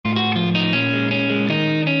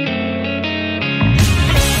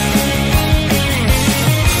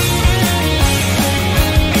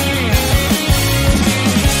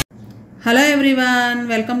everyone,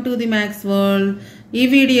 welcome to the Max World. ఈ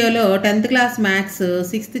వీడియోలో 10th class maths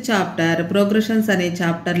 6th chapter progressions అనే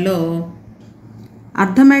చాప్టర్లో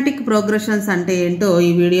అర్థమెటిక్ ప్రోగ్రెషన్స్ అంటే ఏంటో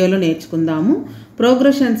ఈ వీడియోలో నేర్చుకుందాము.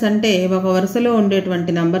 ప్రోగ్రెషన్స్ అంటే ఒక వరుసలో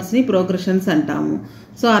ఉండేటువంటి నంబర్స్ని ప్రోగ్రెషన్స్ అంటాము.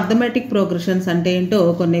 సో అర్థమెటిక్ ప్రోగ్రెషన్స్ అంటే ఏంటో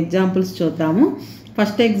కొన్ని ఎగ్జాంపుల్స్ చూద్దాము.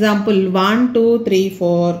 First example 1 2 3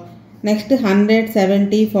 4, next 100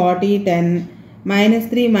 70 40 10,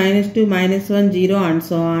 -3 -2 -1 0 and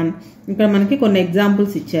so on. ఇక్కడ మనకి కొన్ని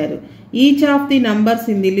ఎగ్జాంపుల్స్ ఇచ్చారు. Each of the numbers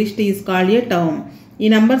in the list is called a term. ఈ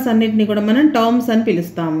నంబర్స్ అన్నిటిని కూడా మనం టర్మ్స్ అని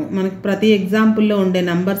పిలుస్తాము. మనకి ప్రతి ఎగ్జాంపుల్లో ఉండే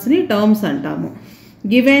నంబర్స్ని టర్మ్స్ అంటాము.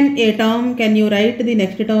 Given a term can you right the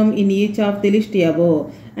next term in each of the list అబో.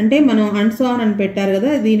 అంటే మనం అండ్ సో ఆన్ అని పెట్టారు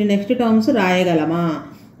కదా, దీని next terms రాయగలమా?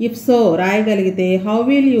 If so రాయగలిగితే how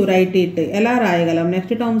will you right it, ఎలా రాయగలం?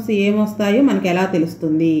 నెక్స్ట్ టర్మ్స్ ఏమొస్తాయో మనకి ఎలా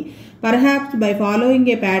తెలుస్తుంది? Perhaps by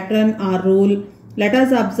following A pattern are rule. Let us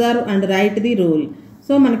observe and right the rule.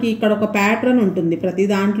 So మనకి ఇక్కడ ఒక ప్యాటర్న్ ఉంటుంది. ప్రతి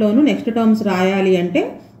దాంట్లోనూ నెక్స్ట్ టర్మ్స్ రాయాలి అంటే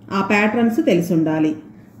ఆ ప్యాటర్న్స్ తెలిసి ఉండాలి.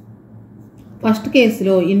 ఫస్ట్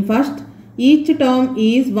కేసులో in first each term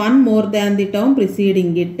is one more than the term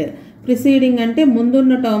preceding it. Preceding అంటే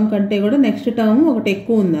ముందున్న టర్మ్ కంటే కూడా నెక్స్ట్ టర్మ్ ఒకటి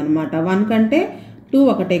ఎక్కువ ఉందన్నమాట. 1 కంటే 2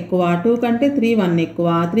 ఒకటి ఎక్కువ, 2 కంటే 3 1 ఎక్కువ,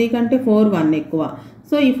 3 కంటే 4 1 ఎక్కువ.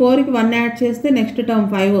 సో ఈ 4కి 1 యాడ్ చేస్తే నెక్స్ట్ టర్మ్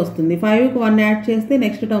 5 వస్తుంది, 5కి 1 యాడ్ చేస్తే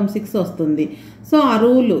నెక్స్ట్ టర్మ్ 6 వస్తుంది. సో ఆ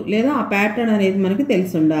రూల్ లేదా ఆ ప్యాటర్న్ అనేది మనకి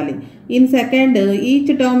తెలిసి ఉండాలి. In second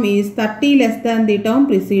each term is 30 less than the term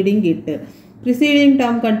preceding it. Preceding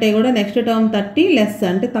term కంటే కూడా నెక్స్ట్ టర్మ్ 30 లెస్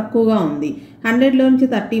అంటే తక్కువగా ఉంది. 100లో నుంచి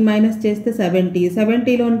 30 మైనస్ చేస్తే 70,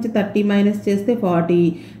 70లో నుంచి 30 మైనస్ చేస్తే 40,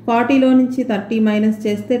 40లో నుంచి 30 మైనస్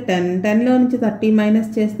చేస్తే 10, 10లో నుంచి 30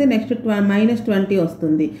 మైనస్ చేస్తే నెక్స్ట్ -20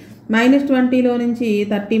 వస్తుంది. -20లో నుంచి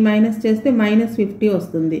 30 మైనస్ చేస్తే -50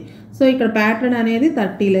 వస్తుంది. సో ఇక్కడ ప్యాటర్న్ అనేది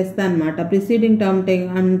 30 లెస్ అనమాట. ప్రిసీడింగ్ టర్మ్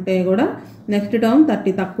అంటే కూడా నెక్స్ట్ టర్మ్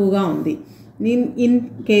 30 తక్కువగా ఉంది. In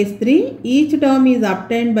case 3 each term is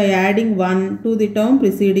obtained by adding 1 to the term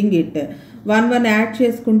preceding it. 1 add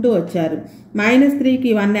చేసుకుంటూ వచ్చారు. -3కి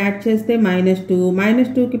 1 యాడ్ చేస్తే -2,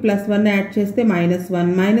 -2కి +1 యాడ్ చేస్తే -1,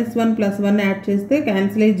 -1 +1 యాడ్ చేస్తే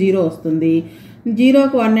క్యాన్సిల్ అయ్యి 0 వస్తుంది.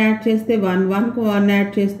 0కి 1 యాడ్ చేస్తే 1, 1కి 1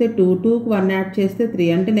 యాడ్ చేస్తే 2, 2కి 1 యాడ్ చేస్తే 3.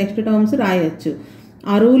 అంటే నెక్స్ట్ టర్మ్స్ రాయొచ్చు.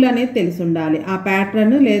 ఆ రూల్ అనేది తెలిసి ఉండాలి. ఆ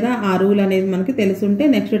ప్యాటర్న్ లేదా ఆ రూల్ అనేది మనకి తెలిసి ఉంటే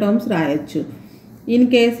నెక్స్ట్ టర్మ్స్ రాయొచ్చు. In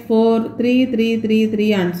case 4 3 3 3 3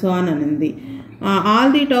 and so on అనింది.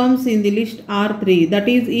 All the terms in the list are 3. That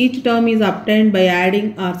is each term is obtained by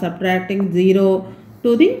adding are subtracting 0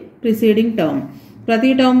 to the preceding term. ప్రతి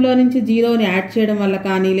టర్మ్లో నుంచి 0ని యాడ్ చేయడం వల్ల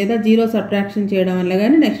కానీ లేదా 0 సబ్ట్రాక్షన్ చేయడం వల్ల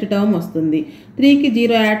కానీ నెక్స్ట్ టర్మ్ వస్తుంది. 3కి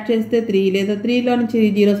 0 యాడ్ చేస్తే 3 లేదా 3లో నుంచి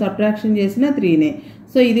 0 సబ్ట్రాక్షన్ చేసినా 3నే.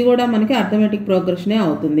 సో ఇది కూడా మనకి అర్థమెటిక్ ప్రోగ్రెషనే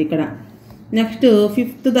అవుతుంది ఇక్కడ. నెక్స్ట్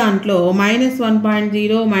ఫిఫ్త్ దాంట్లో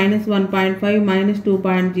 -1.0, -1.5,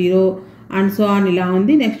 -2.0 అండ్ సో ఆన్ ఇలా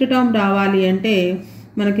ఉంది. నెక్స్ట్ టర్మ్ రావాలి అంటే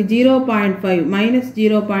మనకి 0.5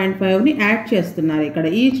 -0.5ని యాడ్ చేస్తున్నారు ఇక్కడ.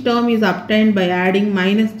 Each term is obtained by adding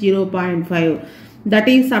 -0.5. That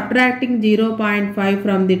is subtracting 0.5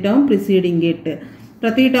 from the term preceding it.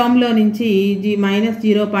 ప్రతి టర్మ్లో నుంచి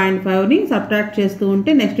 -0.5ని సబ్ట్రాక్ట్ చేస్తూ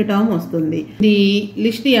ఉంటే నెక్స్ట్ టర్మ్ వస్తుంది. The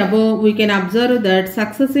list above we can observe that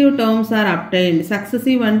successive terms are obtained.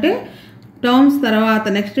 Successive అంటే టర్మ్స్ తర్వాత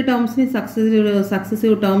నెక్స్ట్ టర్మ్స్ని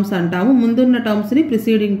సక్సెసివ్ టర్మ్స్ అంటాము. ముందున్న టర్మ్స్ని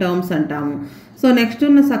ప్రిసీడింగ్ టర్మ్స్ అంటాము. సో నెక్స్ట్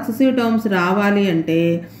ఉన్న సక్సెసివ్ టర్మ్స్ రావాలి అంటే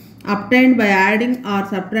obtained by adding are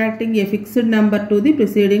subtracting A fixed number to the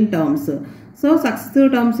preceding terms. So successive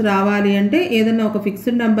terms రావాలి అంటే ఏదైనా ఒక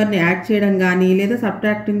ఫిక్స్డ్ నెంబర్ని యాడ్ చేయడం కానీ లేదా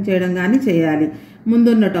సబ్ట్రాక్టింగ్ చేయడం కానీ చేయాలి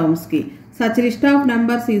ముందున్న టర్మ్స్కి. సచ్ లిస్ట్ ఆఫ్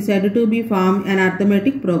నంబర్స్ ఈ said to be form an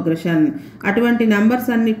arithmetic progression. అటువంటి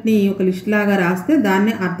నంబర్స్ అన్నిటినీ ఒక లిస్ట్ లాగా రాస్తే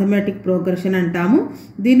దాన్ని అర్థమెటిక్ ప్రోగ్రెషన్ అంటాము.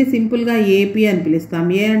 దీన్ని సింపుల్గా ఏపీ అని పిలుస్తాం.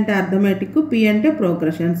 ఏ అంటే అర్థమెటిక్, పి అంటే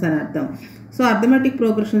ప్రోగ్రెషన్స్ అని అర్థం. సో అర్థమెటిక్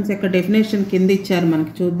ప్రోగ్రెషన్స్ యొక్క డెఫినేషన్ కింద ఇచ్చారు,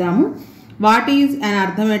 మనకి చూద్దాము. What is an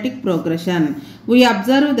arithmetic progression? We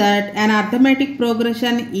observe that an arithmetic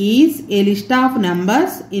progression is a list of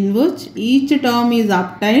numbers in which each term is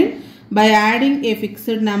obtained by adding a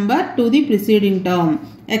fixed number to the preceding term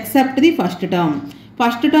except the first term.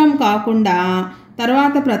 First term కాకుండా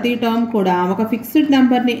తర్వాత ప్రతి term కూడా ఒక fixed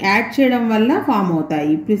నెంబర్ని add చేయడం వల్ల form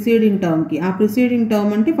అవుతాయి preceding టర్మ్కి. ఆ ప్రిసీడింగ్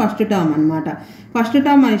టర్మ్ అంటే ఫస్ట్ టర్మ్ అనమాట. ఫస్ట్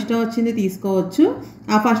టర్మ్ మన ఇష్టం వచ్చింది తీసుకోవచ్చు.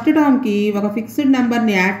 ఆ ఫస్ట్ టర్మ్కి ఒక ఫిక్స్డ్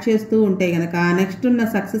నెంబర్ని యాడ్ చేస్తూ ఉంటే కనుక నెక్స్ట్ ఉన్న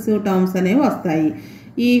సక్సెసివ్ టర్మ్స్ అనేవి వస్తాయి.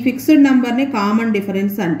 ఈ ఫిక్స్డ్ నెంబర్ని కామన్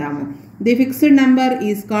డిఫరెన్స్ అంటాము. The fixed number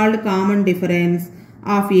is called common difference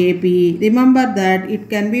of AP. Remember that it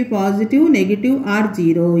can be positive, negative are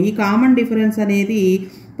 0. ఈ కామన్ డిఫరెన్స్ అనేది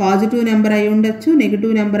పాజిటివ్ నెంబర్ అయి ఉండొచ్చు,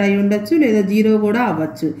 నెగిటివ్ నెంబర్ అయి ఉండొచ్చు, లేదా జీరో కూడా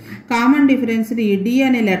అవ్వచ్చు. కామన్ డిఫరెన్స్ని డి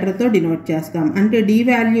అనే లెటర్తో డినోట్ చేస్తాం. అంటే డి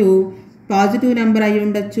వాల్యూ పాజిటివ్ నెంబర్ అయి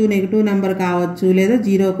ఉండొచ్చు, నెగిటివ్ నెంబర్ కావచ్చు, లేదా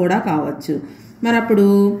జీరో కూడా కావచ్చు. మరి అప్పుడు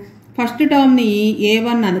ఫస్ట్ టర్మ్ని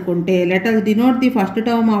A1 అనుకుంటే let us denote the first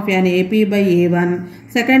term of an AP by A1,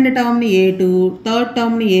 second టర్మ్ని A2, third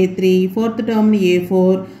టర్మ్ని A3, fourth టర్మ్ని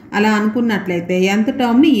A4 అలా అనుకున్నట్లయితే nth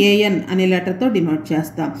టర్మ్ని AN అనే లెటర్తో డినోట్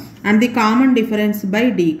చేస్తాం. And the common difference by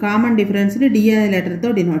D, common డిఫరెన్స్ని D అనే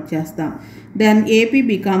లెటర్తో డినోట్ చేస్తాం. Then AP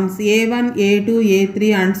becomes A1, A2,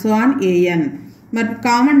 A3 and so on AN. మరి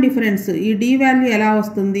common difference ఈ D value ఎలా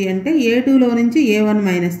వస్తుంది అంటే A2లో నుంచి A1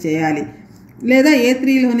 మైనస్ చేయాలి, లేదా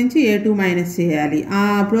A3లో నుంచి A2 మైనస్ చేయాలి. ఆ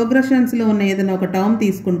ప్రోగ్రెషన్స్లో ఉన్న ఏదైనా ఒక టర్మ్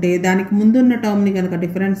తీసుకుంటే దానికి ముందున్న టర్మ్ని కనుక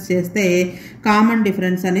డిఫరెన్స్ చేస్తే కామన్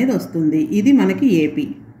డిఫరెన్స్ అనేది వస్తుంది. ఇది మనకి AP.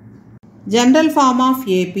 General form of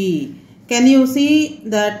AP. Can you see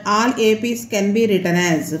that all APs can be return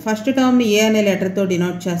as. First టర్మ్ని A అనే లెటర్తో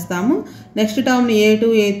డినోట్ చేస్తాము, నెక్స్ట్ టర్మ్ని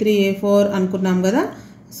A2, A3, A4 అనుకున్నాం కదా.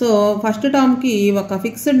 సో ఫస్ట్ టర్మ్కి ఒక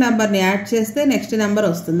ఫిక్స్డ్ నెంబర్ని యాడ్ చేస్తే నెక్స్ట్ నెంబర్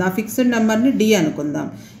వస్తుంది. ఆ ఫిక్స్డ్ నెంబర్ని D అనుకుందాం,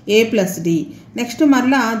 A ప్లస్ D. నెక్స్ట్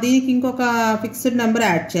మరలా దీనికి ఇంకొక ఫిక్స్డ్ నెంబర్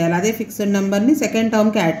యాడ్ చేయాలి, అదే ఫిక్స్డ్ నెంబర్ని సెకండ్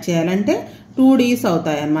టర్మ్కి యాడ్ చేయాలంటే 2Ds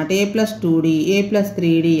అవుతాయి అన్నమాట. A plus 2D, A plus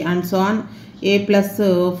 3D and so on A plus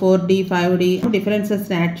 4D, 5D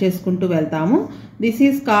డిఫరెన్సెస్ని add చేసుకుంటూ వెళ్తాము. This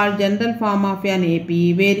is called general form of an AP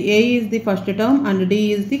wear A is the first term and D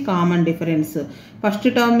is the common difference. First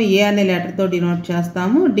టర్మ్ని A అనే లెటర్తో denote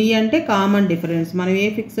చేస్తాము, D అంటే common difference. మనం ఏ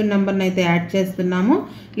fixed నెంబర్ని అయితే add చేస్తున్నామో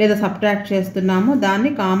లేదా సబ్ట్రాక్ట్ చేస్తున్నామో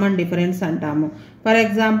దాన్ని కామన్ డిఫరెన్స్ అంటాము. For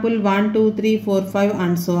example 1, 2, 3, 4, 5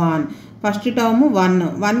 and so on. First term 1,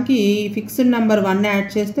 1కి ఫిక్స్డ్ నెంబర్ 1 యాడ్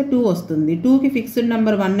చేస్తే 2 వస్తుంది, 2కి ఫిక్స్డ్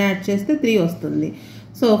నెంబర్ 1 యాడ్ చేస్తే 3 వస్తుంది.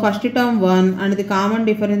 So first term 1 and the common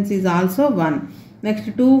difference is also 1. Next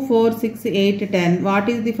 2, 4, 6, 8, 10. What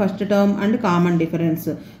is the first term and common difference?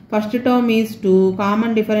 First term is 2,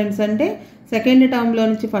 common difference అంటే second టర్మ్లో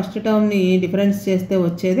నుంచి first టర్మ్ని difference చేస్తే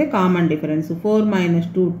వచ్చేదే కామన్ డిఫరెన్స్. 4 మైనస్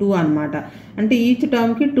 2, 2 అనమాట. అంటే each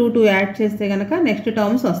టర్మ్కి 2, 2 add చేస్తే కనుక next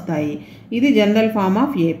terms వస్తాయి. ఇది general form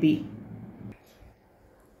of AP.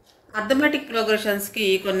 Arithmetic ప్రోగ్రెషన్స్కి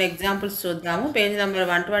కొన్ని ఎగ్జాంపుల్స్ చూద్దాము. పేజ్ నెంబర్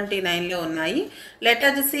 129లో ఉన్నాయి. Let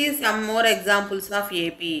us see some more examples of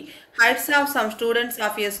AP. Heights of some students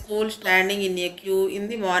of a school standing in a queue in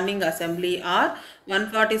the morning assembly are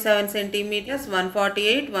 147 centimeters,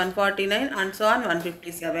 148, 149 and so on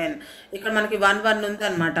 157. ఇక్కడ మనకి 1 ఉంది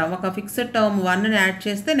అనమాట. ఒక fixed term 1ని add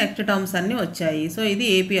చేస్తే next terms అన్నీ వచ్చాయి. So ఇది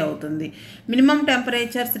AP అవుతుంది. Minimum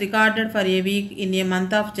temperatures recorded for a week in a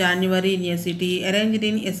month of January in a city arranged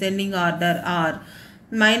in ascending order or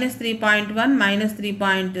 -3.1,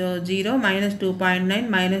 -3.0, -2.9,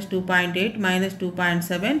 -2.8,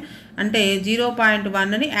 -2.7. అంటే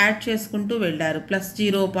 0.1ని యాడ్ చేసుకుంటూ వెళ్ళారు.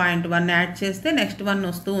 +0.1 యాడ్ చేస్తే నెక్స్ట్ 1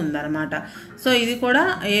 వస్తూ ఉందన్నమాట. సో ఇది కూడా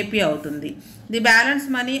AP అవుతుంది. The balance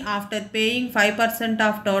money after paying 5%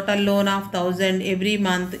 of total loan of 1000 every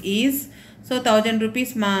month is. So 1000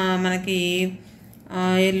 rupees మనకి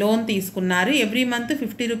లోన్ తీసుకున్నారు, ఎవ్రీ మంత్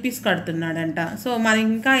 50 రూపీస్ కడుతున్నాడంట. సో మనం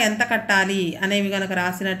ఇంకా ఎంత కట్టాలి అనేవి కనుక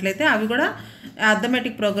రాసినట్లయితే అవి కూడా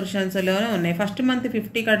అర్థమెటిక్ ప్రోగ్రెషన్స్లోనే ఉన్నాయి. ఫస్ట్ మంత్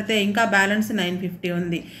 50 కడితే ఇంకా బ్యాలెన్స్ 950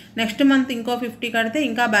 ఉంది. నెక్స్ట్ మంత్ ఇంకో 50 కడితే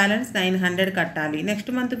ఇంకా బ్యాలెన్స్ 900 కట్టాలి.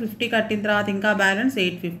 నెక్స్ట్ మంత్ 50 కట్టిన తర్వాత ఇంకా బ్యాలెన్స్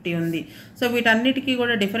 850 ఉంది. సో వీటన్నిటికీ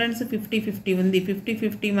కూడా డిఫరెన్స్ 50-50 ఉంది.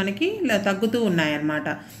 50-50 మనకి తగ్గుతూ ఉన్నాయన్నమాట.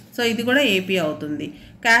 సో ఇది కూడా AP అవుతుంది.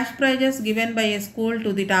 Cash prices given by A school to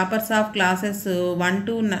the toppers of classes 1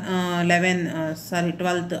 to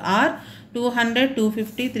 12th are 200,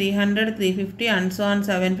 250, 300, 350 and so on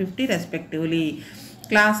 750 respectively.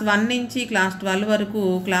 Class 1 నుంచి క్లాస్ 12 వరకు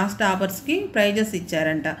క్లాస్ టాపర్స్కి ప్రైజెస్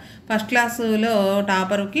ఇచ్చారంట. ఫస్ట్ క్లాసులో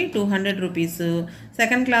టాపర్కి 200 రూపీస్,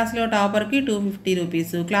 సెకండ్ క్లాస్లో టాపర్కి 250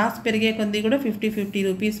 రూపీస్. క్లాస్ పెరిగే కొద్దీ కూడా 50-50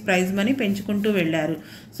 రూపీస్ ప్రైజ్ మనీ పెంచుకుంటూ వెళ్ళారు.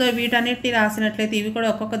 సో వీటన్నిటిని రాసినట్లయితే ఇవి కూడా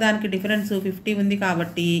ఒక్కొక్క దానికి డిఫరెన్స్ 50 ఉంది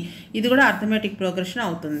కాబట్టి ఇది కూడా అర్థమెటిక్ ప్రోగ్రెషన్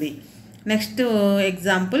అవుతుంది. Next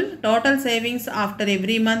example, total savings after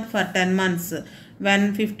every month for 10 months when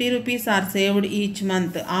 50 rupees or saved each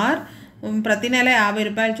month or. ప్రతి నెల 50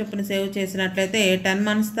 రూపాయల చొప్పున సేవ్ చేసినట్లయితే 10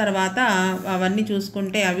 months తర్వాత అవన్నీ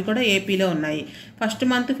చూసుకుంటే అవి కూడా APలో ఉన్నాయి. First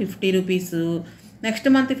month 50 rupees, next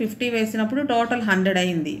month 50 వేసినప్పుడు టోటల్ 100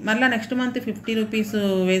 అయింది. మళ్ళీ నెక్స్ట్ మంత్ 50 రూపీస్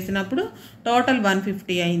వేసినప్పుడు టోటల్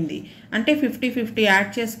 150 అయింది. అంటే 50-50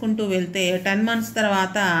 యాడ్ చేసుకుంటూ వెళ్తే 10 months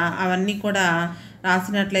తర్వాత అవన్నీ కూడా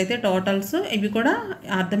రాసినట్లయితే టోటల్స్ ఇవి కూడా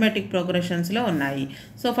అర్థమెటిక్ ప్రోగ్రెషన్స్లో ఉన్నాయి.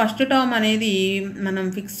 సో ఫస్ట్ టర్మ్ అనేది మనం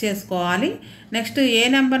ఫిక్స్ చేసుకోవాలి. నెక్స్ట్ ఏ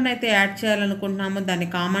నెంబర్ని అయితే యాడ్ చేయాలనుకుంటున్నామో దాన్ని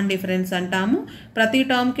కామన్ డిఫరెన్స్ అంటాము. ప్రతి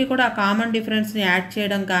టర్మ్కి కూడా ఆ కామన్ డిఫరెన్స్ని యాడ్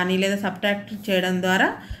చేయడం కానీ లేదా సబ్ట్రాక్ట్ చేయడం ద్వారా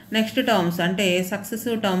నెక్స్ట్ టర్మ్స్ అంటే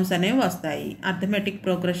సక్సెసివ్ టర్మ్స్ అనేవి వస్తాయి. Arithmetic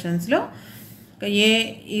ప్రోగ్రెషన్స్లో A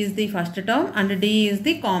is the first term and D is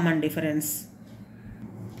the common difference.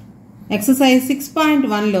 Exercise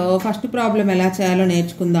 6.1లో first problem ఎలా చేయాలో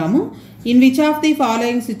నేర్చుకుందాము. In which of the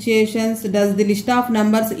following situations does the list of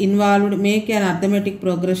numbers involved make an arithmetic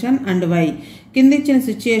progression and why? కింద ఇచ్చిన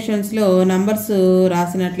సిచ్యుయేషన్స్లో numbers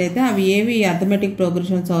రాసినట్లయితే అవి ఏవి arithmetic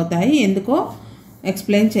progressions అవుతాయి, ఎందుకో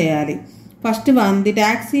explain చేయాలి. First one, the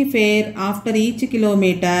taxi fair after each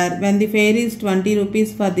kilometre when the fair is 20 rupees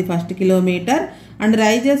for the first kilometre and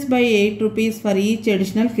rises by 8 rupees for each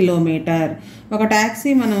additional kilometre. ఒక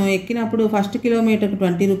taxi మనం ఎక్కినప్పుడు ఫస్ట్ కిలోమీటర్కి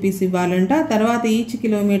 20 rupees ఇవ్వాలంట, తర్వాత each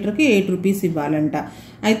కిలోమీటర్కి 8 rupees ఇవ్వాలంట.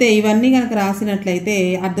 అయితే ఇవన్నీ కనుక రాసినట్లయితే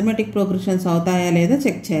అర్థమెటిక్ ప్రోగ్రెషన్స్ అవుతాయా లేదా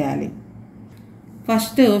చెక్ చేయాలి.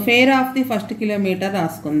 First fair of the first kilometre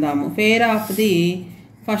రాసుకుందాము. Fair of the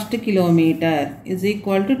first kilometre is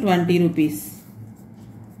equal to 20 rupees.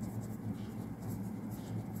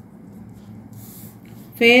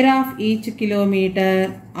 Fare of each kilometer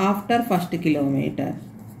after first kilometer.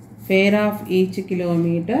 Fare of each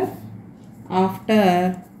kilometer after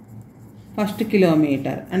first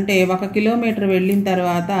kilometer. అంటే ఒక kilometre వెళ్ళిన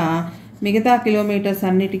తర్వాత మిగతా kilometres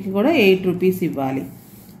అన్నిటికీ కూడా 8 rupees ఇవ్వాలి.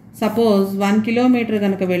 Suppose 1 kilometer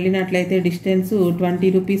కనుక వెళ్ళినట్లయితే డిస్టెన్స్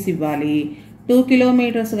 20 rupees ఇవ్వాలి. 2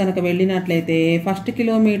 kilometers కనుక వెళ్ళినట్లయితే ఫస్ట్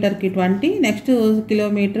కిలోమీటర్కి 20, నెక్స్ట్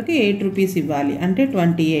కిలోమీటర్కి 8 rupees ఇవ్వాలి, అంటే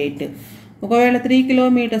 28. ఒకవేళ 3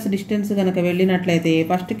 kilometers డిస్టెన్స్ కనుక వెళ్ళినట్లయితే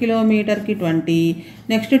ఫస్ట్ కిలోమీటర్కి 20,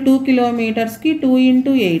 next 2 kilometersకి 2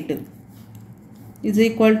 into 8 is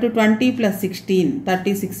equal to 20 + 16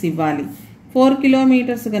 36 ఇవ్వాలి. 4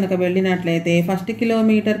 kilometers కనుక వెళ్ళినట్లయితే ఫస్ట్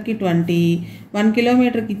కిలోమీటర్కి 20, 1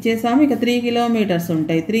 kilometerకి ఇచ్చేసాము, ఇక 3 kilometers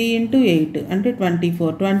ఉంటాయి, 3 into 8 అంటే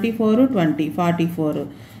 24, 24, 20, 44.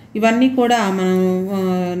 ఇవన్నీ కూడా మనం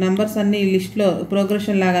నంబర్స్ అన్ని లిస్ట్లో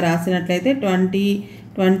ప్రోగ్రెషన్ లాగా రాసినట్లయితే 20,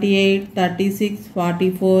 28, 36,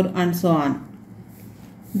 44 అండ్ సో ఆన్.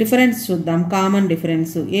 డిఫరెన్స్ చూద్దాం. కామన్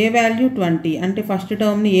డిఫరెన్స్ ఏ వాల్యూ 20 అంటే ఫస్ట్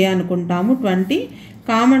టర్మ్ని ఏ అనుకుంటాము 20.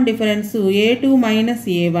 Common difference A2 minus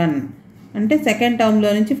A1 అంటే సెకండ్ టర్మ్లో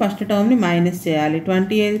నుంచి ఫస్ట్ టర్మ్ని మైనస్ చేయాలి.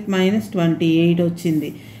 28 మైనస్ 28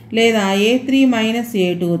 వచ్చింది. లేదా A3 మైనస్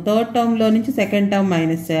A2 థర్డ్ టర్మ్లో నుంచి సెకండ్ టర్మ్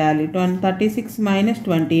మైనస్ చేయాలి. 36 మైనస్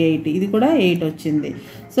 28 ఇది కూడా 8 వచ్చింది.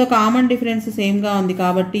 సో కామన్ డిఫరెన్స్ సేమ్గా ఉంది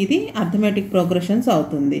కాబట్టి ఇది అర్థమెటిక్ ప్రోగ్రెషన్స్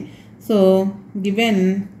అవుతుంది. So given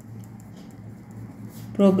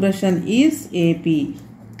progression is AP.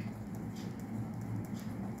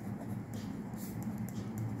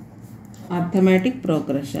 Arithmetic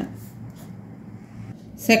progression.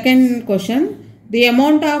 Second question. The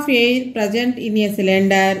amount of air present in a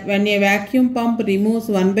cylinder when a vacuum pump removes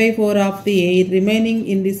 1/4 of the air remaining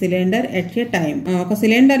in the cylinder at a time. ఒక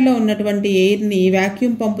సిలిండర్లో ఉన్నటువంటి ఎయిర్ని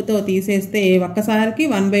vacuum పంపుతో తీసేస్తే ఒక్కసారికి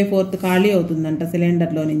 1/4 ఖాళీ అవుతుందంట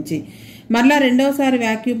సిలిండర్లో నుంచి. మళ్ళీ రెండోసారి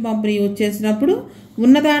వాక్యూమ్ పంప్ని యూజ్ చేసినప్పుడు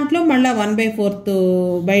ఉన్న దాంట్లో మళ్ళీ 1/4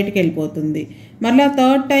 బయటికి వెళ్ళిపోతుంది. మళ్ళీ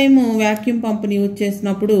థర్డ్ టైం వాక్యూమ్ పంప్ని యూజ్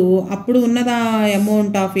చేసినప్పుడు అప్పుడు ఉన్నదా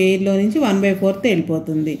అమౌంట్ ఆఫ్ ఎయిర్లో నుంచి 1/4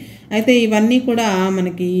 వెళ్ళిపోతుంది. అయితే ఇవన్నీ కూడా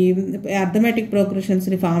మనకి అర్థమెటిక్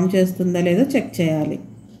ప్రోగ్రెషన్స్ని ఫామ్ చేస్తుందో లేదో చెక్ చేయాలి.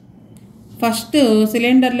 ఫస్ట్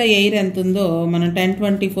సిలిండర్లో ఎయిర్ ఎంత ఉందో మనం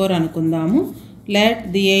 1024 అనుకుందాము. Let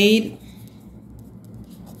the air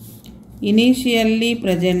initially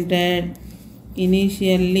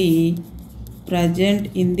present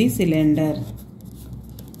in the cylinder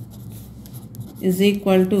is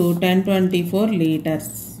equal to 1024 liters.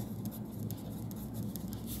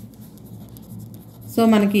 So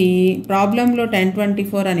మనకి ప్రాబ్లంలో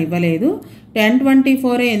 1024 అని ఇవ్వలేదు.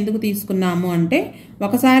 1024 ఎందుకు తీసుకున్నాము అంటే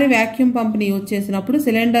ఒకసారి వాక్యూమ్ పంప్ని యూజ్ చేసినప్పుడు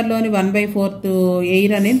సిలిండర్లోని 1/4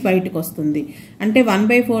 ఎయిర్ అనేది బయటకు వస్తుంది. అంటే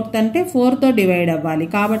 1/4 అంటే 4తో డివైడ్ అవ్వాలి.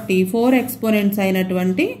 కాబట్టి 4 ఎక్స్పోనెంట్స్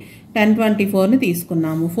అయినటువంటి 1024ని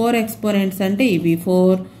తీసుకున్నాము. 4 ఎక్స్పోనెంట్స్ అంటే ఇవి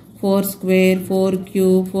 4, 4 square, 4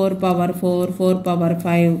 cube, 4 power 4, 4 power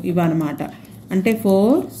 5 ఇవన్నమాట. అంటే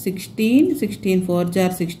 4, 16, 16 4 jar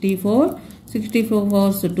 64, 64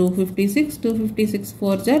 4s 256, 256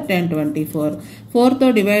 4 jar 1024. 4తో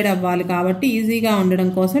డివైడ్ అవ్వాలి కాబట్టి ఈజీగా ఉండడం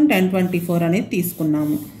కోసం 1024 అనేది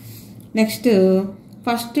తీసుకున్నాము. నెక్స్ట్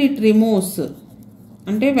ఫస్ట్ ఇట్ రిమూవ్స్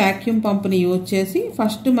అంటే వాక్యూమ్ పంప్ని యూజ్ చేసి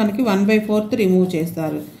ఫస్ట్ మనకి 1/4 రిమూవ్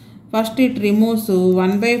చేస్తారు. First it removes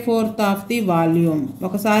 1/4 of the volume.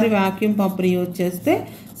 ఒకసారి వాక్యూమ్ పంప్ని యూజ్ చేస్తే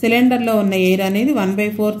సిలిండర్లో ఉన్న ఎయిర్ అనేది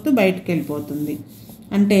 1/4 బయటకు వెళ్ళిపోతుంది.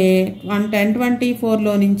 అంటే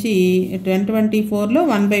 1024లో నుంచి 1024లో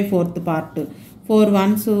 1/4 పార్ట్ 4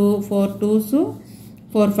 1s 4 2s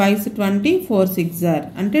 4 5s 20 4 6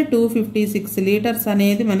 అంటే 256 లీటర్స్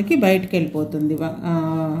అనేది మనకి బయటకు వెళ్ళిపోతుంది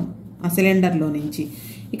ఆ సిలిండర్లో నుంచి.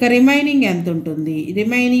 ఇక రిమైనింగ్ ఎంత ఉంటుంది?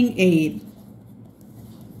 Remaining air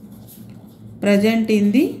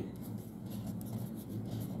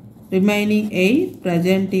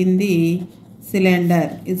present in the cylinder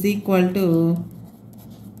is equal to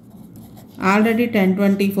already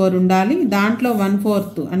 1024 ఉండాలి, దాంట్లో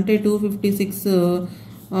 1/4 అంటే 256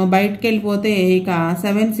 బయటకు వెళ్ళిపోతే ఇక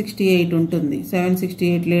 768 ఉంటుంది,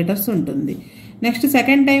 768 లీటర్స్ ఉంటుంది. Next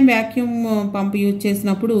second time vacuum pump use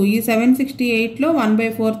చేసినప్పుడు ఈ 768లో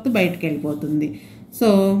 1/4 బయటకు వెళ్ళిపోతుంది. So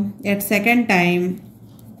at second time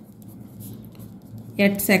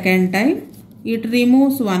it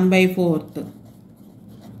removes 1/4.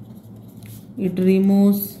 It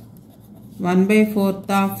removes 1/4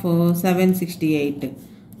 of 768.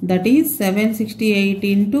 That is 768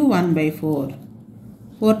 into 1/4.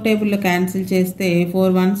 4 టేబుల్లో క్యాన్సిల్ చేస్తే 4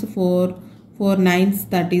 1s 4 4 9s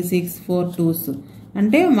 36 4 2s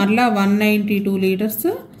అంటే మళ్ళా 192 లీటర్స్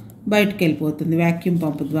బయటకు వెళ్ళిపోతుంది వ్యాక్యూమ్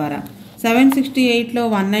పంప్ ద్వారా. 768లో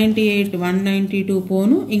 198 192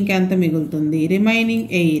 పోను ఇంకెంత మిగులుతుంది? Remaining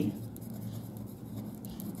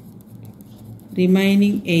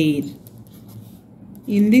air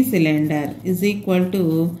in the cylinder is equal to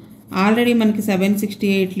already మనకి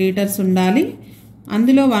 768 లీటర్స్ ఉండాలి,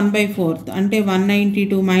 అందులో 1/4 అంటే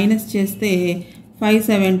 192 మైనస్ చేస్తే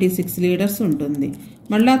 576 లీటర్స్ ఉంటుంది.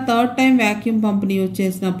 మళ్ళీ థర్డ్ టైం వ్యాక్యూమ్ పంప్ని యూజ్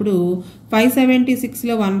చేసినప్పుడు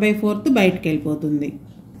 576లో 1/4 బయటకు వెళ్ళిపోతుంది.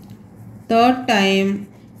 Third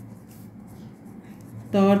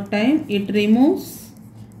time it removes,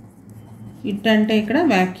 it అంటే ఇక్కడ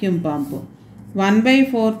vacuum pump,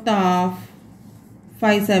 1/4 of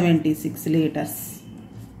 576 litres.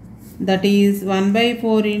 That is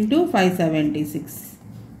 1/4 into 576.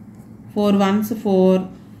 4 1s 4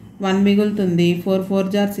 1 మిగులుతుంది, 4 4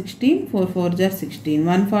 జార్ 16 4 4 జార్ 16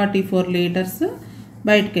 144 లీటర్స్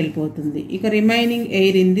బయటకు వెళ్ళిపోతుంది. ఇక remaining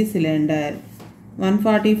air in the cylinder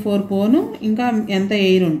 144 పోను ఇంకా ఎంత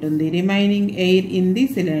ఎయిర్ ఉంటుంది? Remaining air in the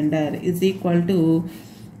cylinder is equal to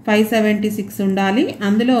 576 ఉండాలి,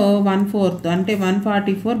 అందులో 1/4 అంటే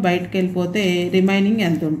 144 బయటకు వెళ్ళిపోతే రిమైనింగ్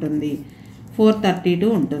ఎంత ఉంటుంది? 432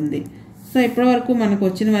 ఉంటుంది. సో ఇప్పటివరకు మనకు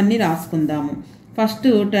వచ్చినవన్నీ రాసుకుందాము. ఫస్ట్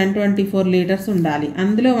 1024 లీటర్స్ ఉండాలి,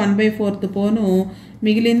 అందులో 1/4 పోను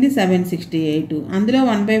మిగిలింది 768, అందులో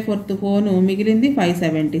 1/4 పోను మిగిలింది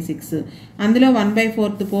 576, అందులో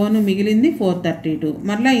 1/4 పోను మిగిలింది 432.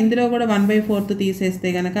 మళ్ళీ ఇందులో కూడా 1/4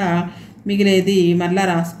 తీసేస్తే కనుక మిగిలేది మళ్ళీ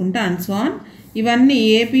రాసుకుంటే అండ్ సో ఆన్. ఇవన్నీ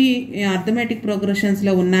ఏపీ అర్థమెటిక్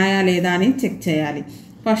ప్రోగ్రెషన్స్లో ఉన్నాయా లేదా అని చెక్ చేయాలి.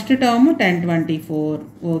 ఫస్ట్ టర్మ్ 1024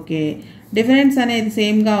 ఓకే, డిఫరెన్స్ అనేది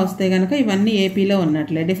సేమ్గా వస్తే కనుక ఇవన్నీ ఏపీలో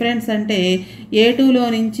ఉన్నట్లే. డిఫరెన్స్ అంటే A2లో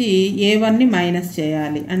నుంచి A1ని మైనస్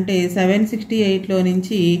చేయాలి, అంటే 768లో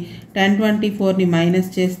నుంచి 1024ని మైనస్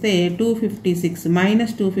చేస్తే 256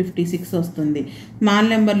 -256 వస్తుంది. స్మాల్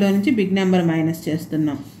నెంబర్లో నుంచి బిగ్ నెంబర్ మైనస్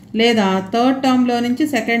చేస్తున్నాం. లేదా థర్డ్ టర్మ్లో నుంచి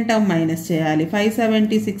సెకండ్ టర్మ్ మైనస్ చేయాలి,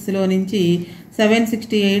 576లో నుంచి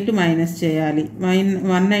 768 మైనస్ చేయాలి,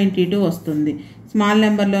 192 వస్తుంది. స్మాల్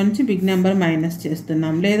నెంబర్లో నుంచి బిగ్ నెంబర్ మైనస్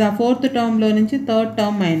చేస్తున్నాం. లేదా ఫోర్త్ టర్మ్లో నుంచి థర్డ్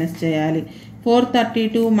టర్మ్ మైనస్ చేయాలి,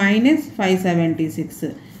 432 మైనస్ 576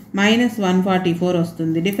 -144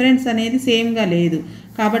 వస్తుంది. డిఫరెన్స్ అనేది సేమ్గా లేదు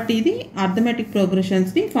కాబట్టి ఇది arithmetic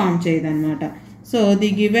ప్రోగ్రెషన్స్ని form చేయదన్నమాట. So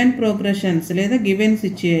the given progressions లేదా given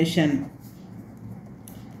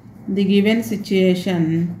situation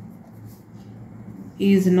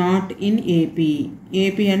is not in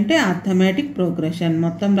AP అంటే అర్థమెటిక్ ప్రోగ్రెషన్.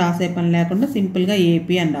 మొత్తం రాసే పని లేకుండా సింపుల్గా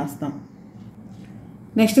ఏపీ అని రాస్తాం.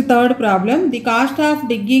 Next third problem, the cost of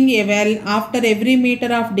digging A well after every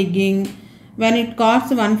metre of digging when it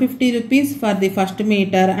costs 150 rupees for the first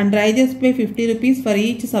meter and rises by 50 rupees for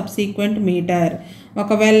each subsequent meter.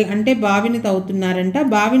 ఒక well అంటే బావిని తవ్వుతున్నారంట,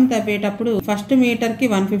 బావిని తవ్వేటప్పుడు first మీటర్కి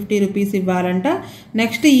 150 rupees ఇవ్వాలంట,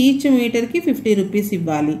 next each మీటర్కి 50 rupees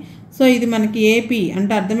ఇవ్వాలి. So ఇది మనకి AP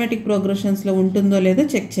అంటే arithmetic ప్రోగ్రెషన్స్లో ఉంటుందో లేదో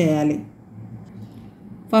చెక్ చేయాలి.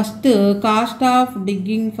 First cost of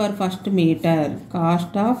digging for first metre,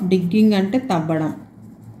 cost of digging అంటే తవ్వడం,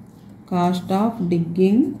 cost of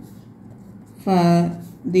digging for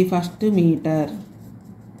the first metre.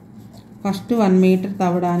 First 1 metre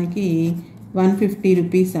తవ్వడానికి 150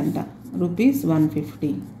 రూపీస్ అంట, rupees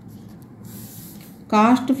 150.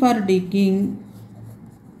 Cost for digging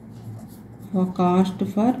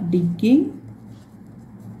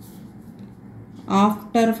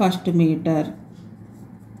after first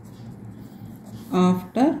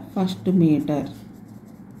metre,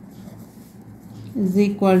 is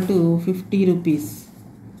equal to 50 rupees.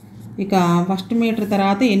 ఇక first metre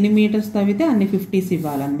తర్వాత ఎన్ని metres తవ్వితే అన్ని 50s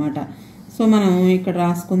ఇవ్వాలన్నమాట. So మనం ఇక్కడ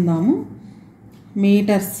రాసుకుందాము.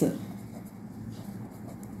 Metres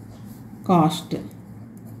cost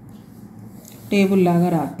table లాగా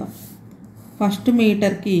రాద్దాం. ఫస్ట్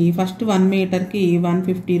 1 మీటర్కి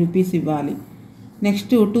 150 రూపీస్ ఇవ్వాలి.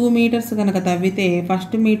 నెక్స్ట్ 2 మీటర్స్ కనుక తవ్వితే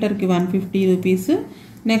ఫస్ట్ మీటర్కి 150 రూపీస్,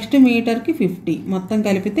 నెక్స్ట్ మీటర్కి 50, మొత్తం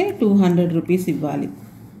కలిపితే 200 రూపీస్ ఇవ్వాలి.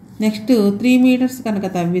 నెక్స్ట్ 3 మీటర్స్ కనుక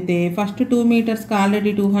తవ్వితే ఫస్ట్ 2 మీటర్స్కి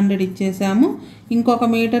ఆల్రెడీ 200 ఇచ్చేసాము, ఇంకొక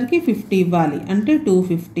మీటర్కి 50 ఇవ్వాలి, అంటే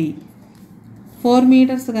 250. 4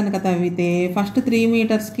 మీటర్స్ కనుక తవ్వితే ఫస్ట్ 3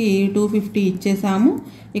 మీటర్స్కి 250 ఇచ్చేసాము,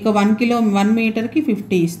 ఇక 1 మీటర్కి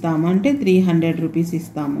 50 ఇస్తాము, అంటే 300 రూపీస్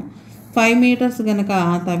ఇస్తాము. 5 మీటర్స్ కనుక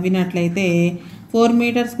తవ్వినట్లయితే 4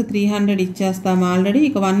 మీటర్స్కి 300 ఇచ్చేస్తాము ఆల్రెడీ,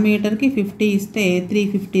 ఇక 1 మీటర్కి 50 ఇస్తే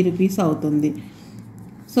 350 రూపీస్ అవుతుంది.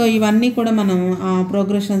 సో ఇవన్నీ కూడా మనం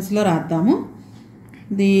ప్రోగ్రెషన్స్లో రాద్దాము.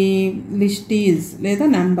 ది లిస్ట్ ఈజ్ లేదా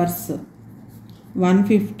numbers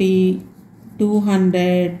 150, 200,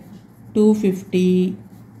 250,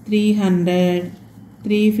 300,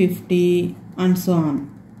 350 and so on.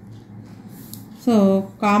 So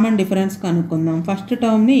common difference కనుక్కుందాం. ఫస్ట్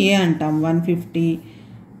టర్మ్ని ఏ అంటాం 150.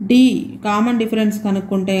 డి కామన్ డిఫరెన్స్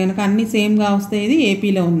కనుక్కుంటే కనుక అన్నీ సేమ్గా వస్తే ఇది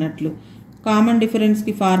ఏపీలో ఉన్నట్లు. Common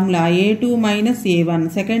డిఫరెన్స్కి formula A2 minus A1.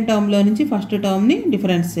 Second టర్మ్లో నుంచి ఫస్ట్ టర్మ్ని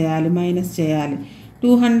డిఫరెన్స్ చేయాలి, మైనస్ చేయాలి.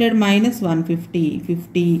 200 మైనస్ 150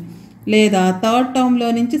 50, లేదా థర్డ్ టర్మ్లో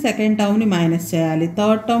నుంచి సెకండ్ టర్మ్ని మైనస్ చేయాలి.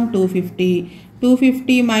 థర్డ్ టర్మ్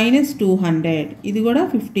 250 మైనస్ 200, ఇది కూడా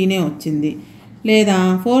 50నే వచ్చింది. లేదా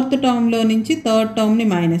ఫోర్త్ టర్మ్లో నుంచి థర్డ్ టర్మ్ని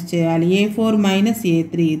మైనస్ చేయాలి. A4 మైనస్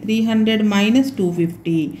A3 300 మైనస్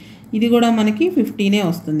 250, ఇది కూడా మనకి 50నే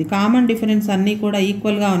వస్తుంది. కామన్ డిఫరెన్స్ అన్నీ కూడా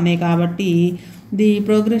ఈక్వల్గా ఉన్నాయి కాబట్టి the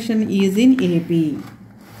progression is in AP.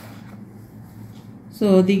 So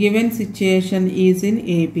the given situation is in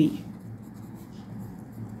AP.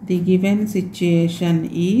 The given situation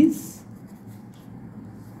is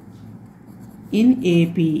in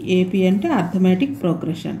AP. AP అంటే arithmetic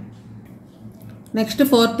progression. Next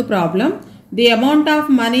fourth problem. The amount of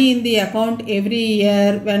money in the account every year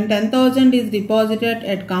when 10,000 is deposited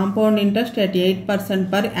at compound interest at 8%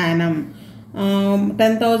 per annum.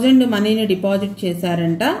 10,000 మనీని deposit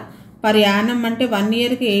చేశారంట. Per annum అంటే 1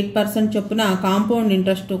 ఇయర్కి 8% చొప్పున compound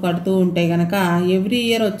interest కడుతూ ఉంటే కనుక every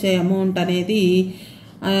year వచ్చే అమౌంట్ అనేది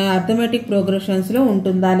అర్థమెటిక్ ప్రోగ్రెషన్స్లో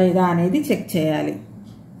ఉంటుందా లేదా అనేది చెక్ చేయాలి.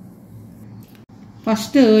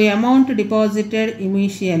 ఫస్ట్ అమౌంట్ డిపాజిటెడ్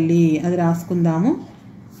ఇనీషియల్లీ అది రాసుకుందాము.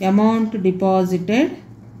 Amount deposited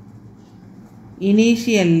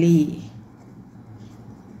initially.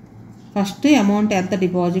 First amount ఎంత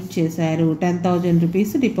డిపాజిట్ చేశారు, 10,000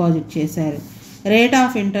 రూపీస్ డిపాజిట్ చేశారు. Rate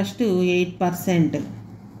of interest 8%.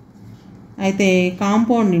 అయితే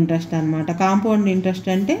కాంపౌండ్ ఇంట్రెస్ట్ అనమాట. కాంపౌండ్ ఇంట్రెస్ట్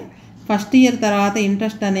అంటే ఫస్ట్ ఇయర్ తర్వాత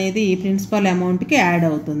ఇంట్రెస్ట్ అనేది ప్రిన్సిపల్ అమౌంట్కి యాడ్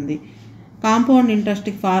అవుతుంది. కాంపౌండ్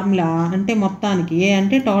ఇంట్రెస్ట్కి ఫార్ములా అంటే మొత్తానికి ఏ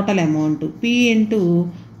అంటే total amount, P into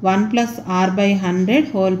 1 plus R/100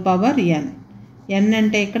 whole power n. n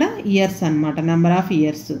అంటే ఇక్కడ ఇయర్స్ అనమాట, number of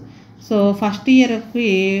years. So first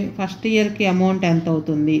ఇయర్కి అమౌంట్ ఎంత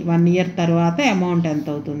అవుతుంది, 1 ఇయర్ తర్వాత అమౌంట్ ఎంత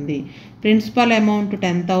అవుతుంది. Principal amount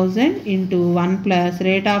 10,000 into 1 plus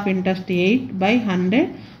rate of interest 8/100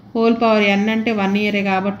 whole power n అంటే 1 ఇయరే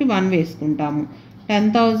కాబట్టి 1 వేసుకుంటాము.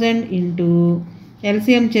 10,000 ఇంటూ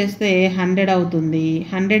ఎల్సిఎం చేస్తే 100 అవుతుంది.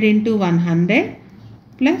 100 into 100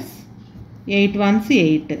 plus 8 1s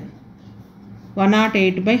 8,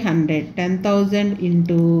 108/100. 10,000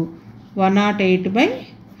 into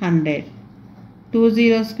 108/100. 2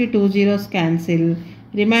 zeros 2 zeros cancel.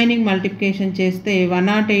 Remaining multiplication చేస్తే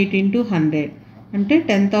 108 ఇంటూ 100 అంటే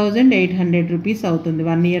 10,800 రూపీస్ అవుతుంది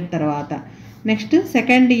 1 ఇయర్ తర్వాత. నెక్స్ట్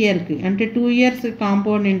సెకండ్ ఇయర్కి అంటే 2 ఇయర్స్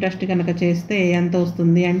కాంపౌండ్ ఇంట్రెస్ట్ కనుక చేస్తే ఎంత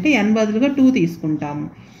వస్తుంది అంటే n బదులుగా 2 తీసుకుంటాము.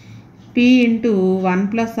 P into 1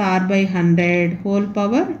 plus R/100 whole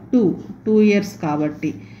power 2 years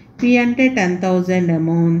కాబట్టి. P అంటే 10,000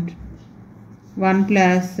 amount, 1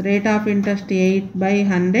 plus rate of interest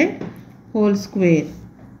 8/100 whole square.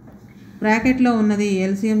 బ్రాకెట్లో ఉన్నది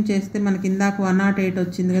ఎల్సిఎం చేస్తే మనకి ఇందాక 108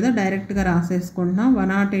 వచ్చింది కదా, డైరెక్ట్గా రాసేసుకుంటున్నాం.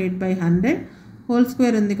 108/100 హోల్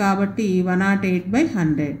స్క్వేర్ ఉంది కాబట్టి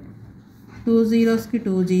 108/100. 2 zeros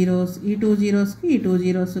 2 zeros, ఈ 2 zeros ఈ 2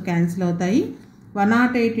 zeros క్యాన్సిల్ అవుతాయి.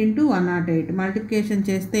 108 ఇంటూ 108 మల్టిప్లికేషన్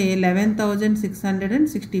చేస్తే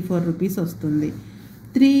 11,664 రూపీస్ వస్తుంది.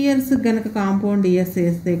 3 ఇయర్స్ కనుక కాంపౌండ్ ఇయర్స్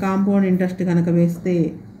వేస్తే, కాంపౌండ్ ఇంట్రెస్ట్ కనుక వేస్తే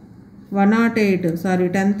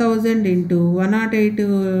 10,000 ఇంటూ 108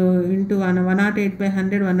 ఇంటూ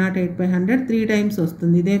 108/100 108/100 3 టైమ్స్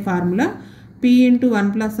వస్తుంది. ఇదే formula. P into 1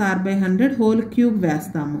 plus R/100 whole cube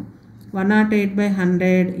వేస్తాము.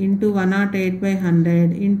 108/100 into 108/100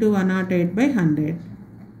 into 108/100.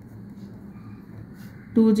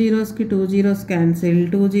 2 zeros కి 2 zeros క్యాన్సిల్,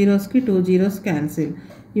 2 zeros కి 2 zeros క్యాన్సిల్.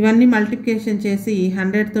 ఇవన్నీ మల్టిప్లికేషన్ చేసి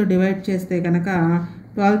 100తో డివైడ్ చేస్తే కనుక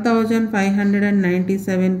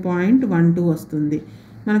 12,597.12 వస్తుంది.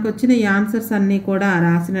 మనకు వచ్చిన ఈ ఆన్సర్స్ అన్నీ కూడా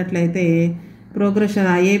రాసినట్లయితే ప్రోగ్రెషన్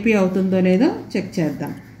ఏపీ అవుతుందో లేదో చెక్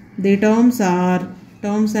చేద్దాం. ది టర్మ్స్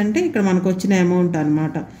అంటే ఇక్కడ మనకు వచ్చిన అమౌంట్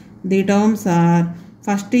అనమాట. The terms are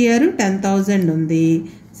first year 10,000 ఉంది,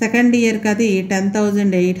 సెకండ్ ఇయర్కి అది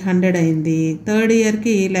 10,800 అయింది, థర్డ్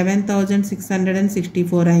ఇయర్కి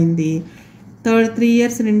 11,664 అయింది, 3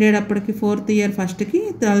 years నిండేటప్పటికి ఫోర్త్ ఇయర్ ఫస్ట్కి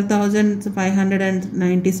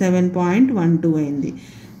 12,597.12 అయింది.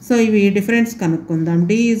 సో ఇవి డిఫరెన్స్ కనుక్కుందాం.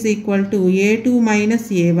 D is equal to A2 minus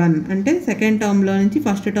A1 అంటే సెకండ్ టర్మ్లో నుంచి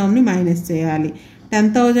ఫస్ట్ టర్మ్ని మైనస్ చేయాలి.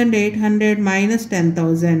 10,800 మైనస్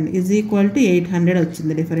 10,000 ఈజ్ ఈక్వల్ టు 800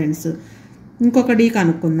 వచ్చింది డిఫరెన్స్. ఇంకొక D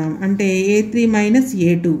కనుక్కుందాం. అంటే A3 minus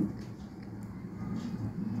A2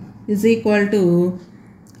 is equal to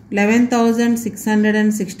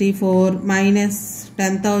 11,664 minus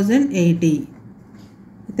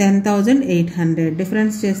 10,800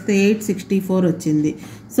 difference చేస్తే 864 వచ్చింది.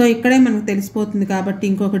 సో ఇక్కడే మనకు తెలిసిపోతుంది కాబట్టి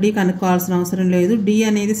ఇంకొక D కనుక్కోవాల్సిన అవసరం లేదు. D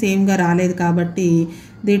అనేది సేమ్గా రాలేదు కాబట్టి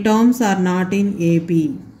the terms are not in AP,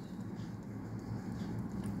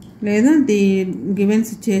 లేదా the given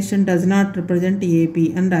situation does not represent AP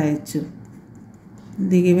అని రాయొచ్చు.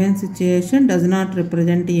 The given situation does not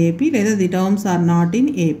represent AP లేదా the terms are not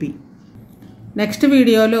in AP. Next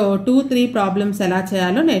వీడియోలో 2, 3 ప్రాబ్లమ్స్ ఎలా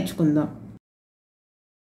చేయాలో నేర్చుకుందాం.